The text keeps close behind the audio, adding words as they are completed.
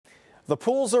The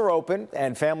pools are open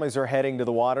and families are heading to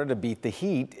the water to beat the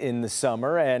heat in the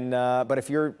summer. But if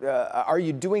you're, are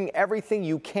you doing everything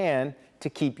you can to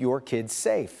keep your kids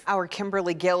safe? Our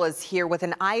Kimberly Gill is here with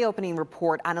an eye-opening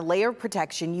report on a layer of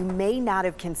protection you may not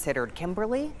have considered.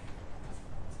 Kimberly?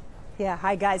 Yeah,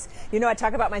 hi guys. You know, I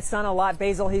talk about my son a lot,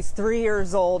 Basil. He's 3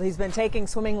 years old. He's been taking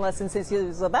swimming lessons since he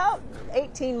was about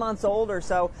 18 months old or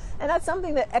so. And that's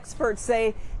something that experts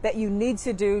say that you need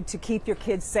to do to keep your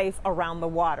kids safe around the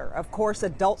water. Of course,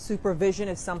 adult supervision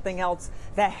is something else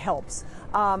that helps.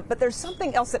 But there's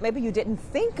something else that maybe you didn't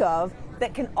think of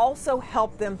that can also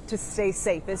help them to stay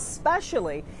safe,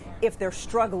 especially if they're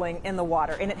struggling in the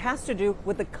water. And it has to do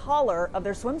with the color of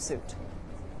their swimsuit.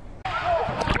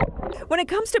 When it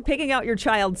comes to picking out your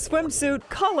child's swimsuit,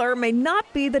 color may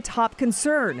not be the top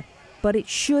concern, but it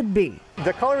should be.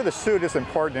 The color of the suit is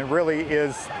important. It really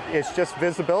is. It's just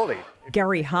visibility.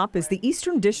 Gary Hopp is the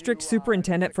Eastern District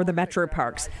Superintendent for the Metro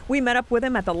Parks. We met up with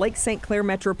him at the Lake St. Clair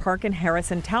Metro Park in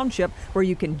Harrison Township, where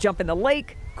you can jump in the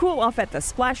lake, cool off at the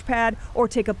splash pad, or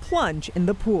take a plunge in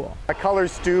the pool. The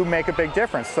colors do make a big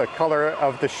difference. The color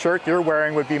of the shirt you're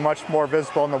wearing would be much more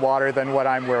visible in the water than what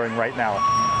I'm wearing right now.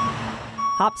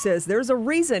 Hopp says there's a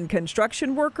reason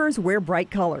construction workers wear bright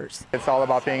colors. It's all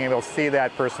about being able to see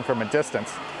that person from a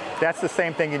distance. That's the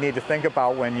same thing you need to think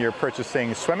about when you're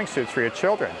purchasing swimming suits for your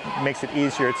children. It makes it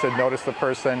easier to notice the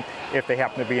person if they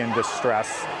happen to be in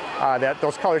distress.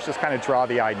 Those colors just kind of draw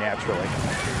the eye naturally.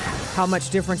 How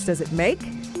much difference does it make?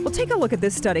 Well, take a look at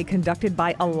this study conducted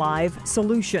by Alive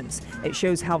Solutions. It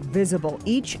shows how visible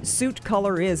each suit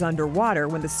color is underwater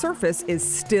when the surface is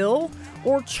still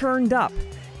or churned up.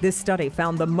 This study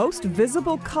found the most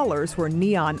visible colors were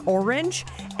neon orange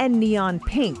and neon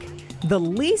pink. The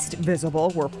least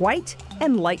visible were white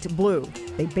and light blue.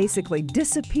 They basically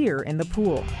disappear in the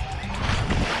pool.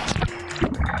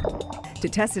 To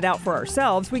test it out for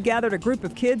ourselves, we gathered a group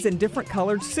of kids in different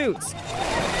colored suits.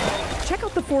 Check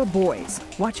out the 4 boys.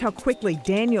 Watch how quickly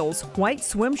Daniel's white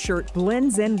swim shirt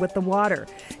blends in with the water.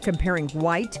 Comparing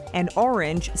white and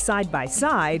orange side by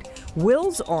side,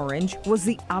 Will's orange was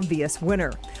the obvious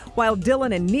winner. While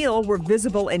Dylan and Neil were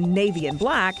visible in navy and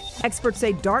black, experts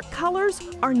say dark colors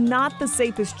are not the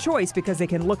safest choice because they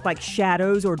can look like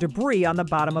shadows or debris on the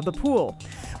bottom of the pool.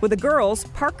 With the girls,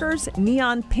 Parker's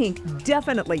neon pink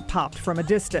definitely popped from a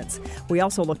distance. We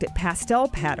also looked at pastel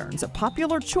patterns, a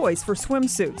popular choice for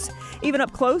swimsuits. Even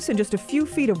up close in just a few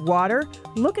feet of water,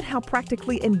 look at how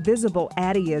practically invisible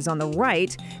Addie is on the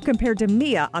right compared to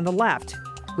Mia on the left.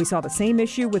 We saw the same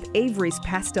issue with Avery's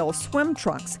pastel swim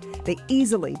trunks. They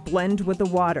easily blend with the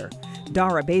water.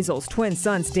 Dara Basil's twin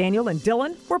sons, Daniel and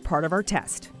Dylan, were part of our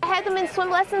test. I had them in swim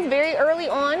lessons very early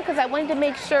on because I wanted to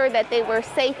make sure that they were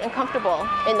safe and comfortable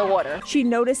in the water. She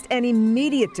noticed an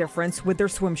immediate difference with their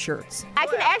swim shirts. I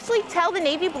can actually tell the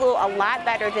navy blue a lot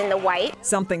better than the white.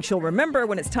 Something she'll remember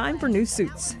when it's time for new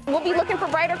suits. We'll be looking for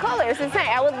brighter colors.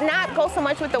 I would not go so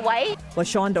much with the white.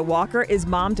 LaShonda Walker is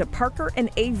mom to Parker and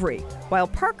Avery. While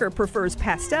Parker prefers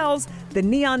pastels, the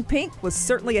neon pink was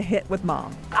certainly a hit with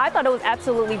mom. I thought it was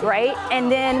absolutely great.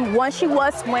 And then once she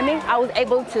was swimming, I was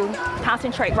able to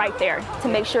concentrate right there to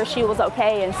make sure she was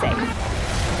okay and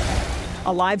safe.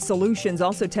 Alive Solutions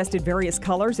also tested various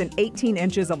colors in 18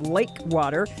 inches of lake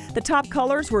water. The top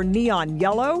colors were neon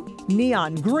yellow,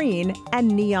 neon green, and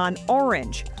neon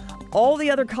orange. All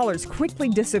the other colors quickly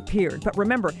disappeared, but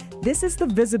remember, this is the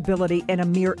visibility in a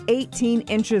mere 18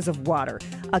 inches of water,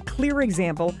 a clear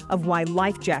example of why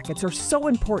life jackets are so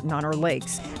important on our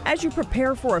lakes. As you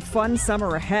prepare for a fun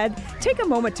summer ahead, take a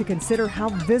moment to consider how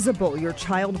visible your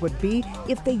child would be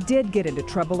if they did get into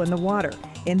trouble in the water.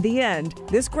 In the end,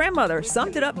 this grandmother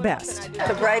summed it up best.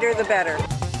 The brighter, the better.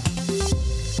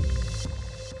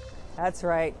 That's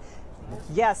right.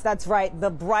 Yes, that's right. The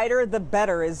brighter, the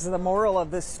better is the moral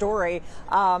of this story.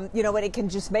 You know, and it can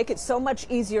just make it so much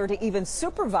easier to even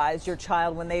supervise your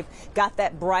child when they've got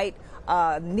that bright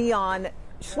neon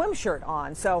swim shirt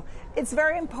on. So it's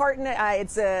very important.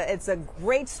 It's a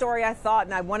great story, I thought,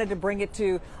 and I wanted to bring it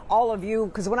to all of you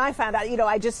because when I found out, you know,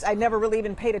 I never really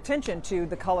even paid attention to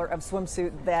the color of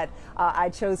swimsuit that I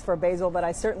chose for Basil, but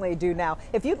I certainly do now.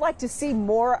 If you'd like to see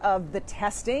more of the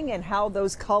testing and how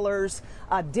those colors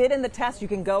did in the test, you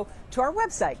can go to our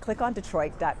website,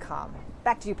 clickondetroit.com.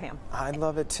 Back to you, Pam. I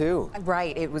love it too.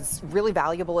 Right. It was really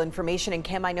valuable information. And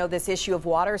Kim, I know this issue of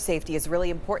water safety is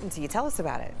really important to you. Tell us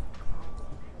about it.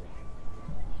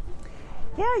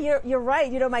 Yeah, you're right.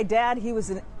 You know, my dad, he was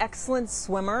an excellent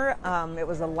swimmer. It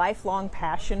was a lifelong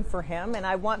passion for him, and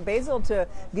I want Basil to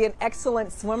be an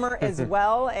excellent swimmer as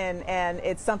well, and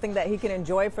it's something that he can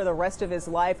enjoy for the rest of his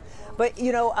life. But,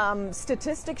 you know,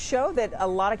 statistics show that a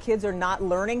lot of kids are not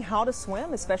learning how to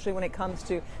swim, especially when it comes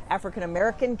to African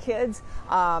American kids.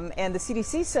 And the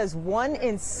CDC says 1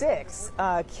 in 6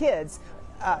 kids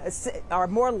are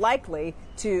more likely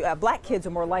to, black kids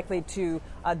are more likely to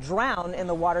drown in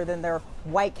the water than their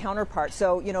white counterparts.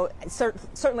 So, you know,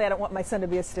 certainly I don't want my son to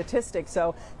be a statistic,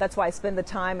 so that's why I spend the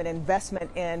time and investment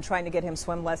in trying to get him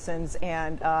swim lessons,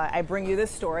 and I bring you this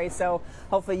story, so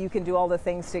hopefully you can do all the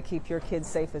things to keep your kids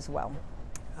safe as well.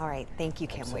 All right, thank you,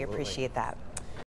 Kim. Absolutely. We appreciate that.